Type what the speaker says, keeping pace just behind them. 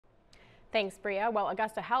Thanks, Bria. Well,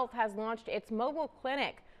 Augusta Health has launched its mobile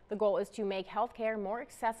clinic. The goal is to make healthcare more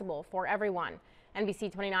accessible for everyone.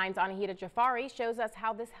 NBC 29's Anahita Jafari shows us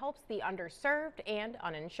how this helps the underserved and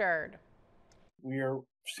uninsured. We are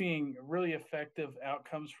seeing really effective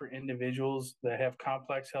outcomes for individuals that have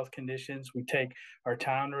complex health conditions. We take our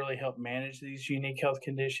time to really help manage these unique health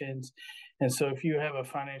conditions. And so, if you have a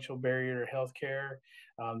financial barrier to healthcare,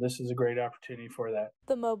 this is a great opportunity for that,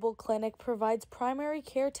 The mobile clinic provides primary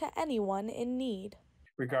care to anyone in need.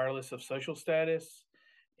 regardless of social status,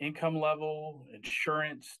 income level,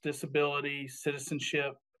 insurance, disability,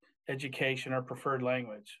 citizenship, education, or preferred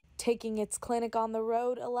language. Taking its clinic on the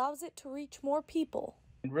road allows it to reach more people.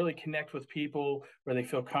 And really connect with people where they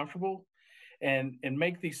feel comfortable and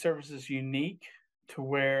make these services unique to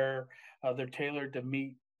where they're tailored to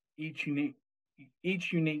meet each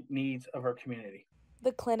unique needs of our community.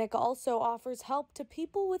 The clinic also offers help to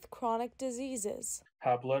people with chronic diseases.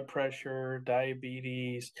 High blood pressure,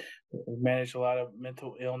 diabetes, we manage a lot of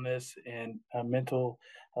mental illness and mental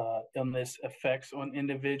illness effects on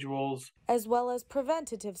individuals. As well as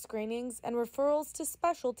preventative screenings and referrals to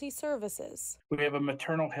specialty services. We have a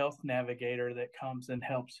maternal health navigator that comes and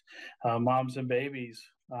helps moms and babies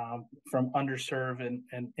from underserved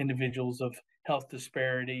and individuals of health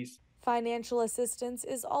disparities. Financial assistance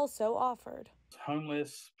is also offered.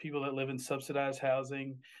 Homeless, people that live in subsidized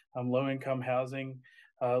housing, low-income housing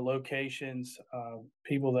locations,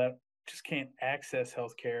 people that just can't access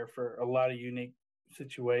health care for a lot of unique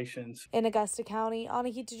situations. In Augusta County,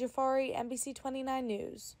 Anahita Jafari, NBC 29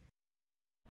 News.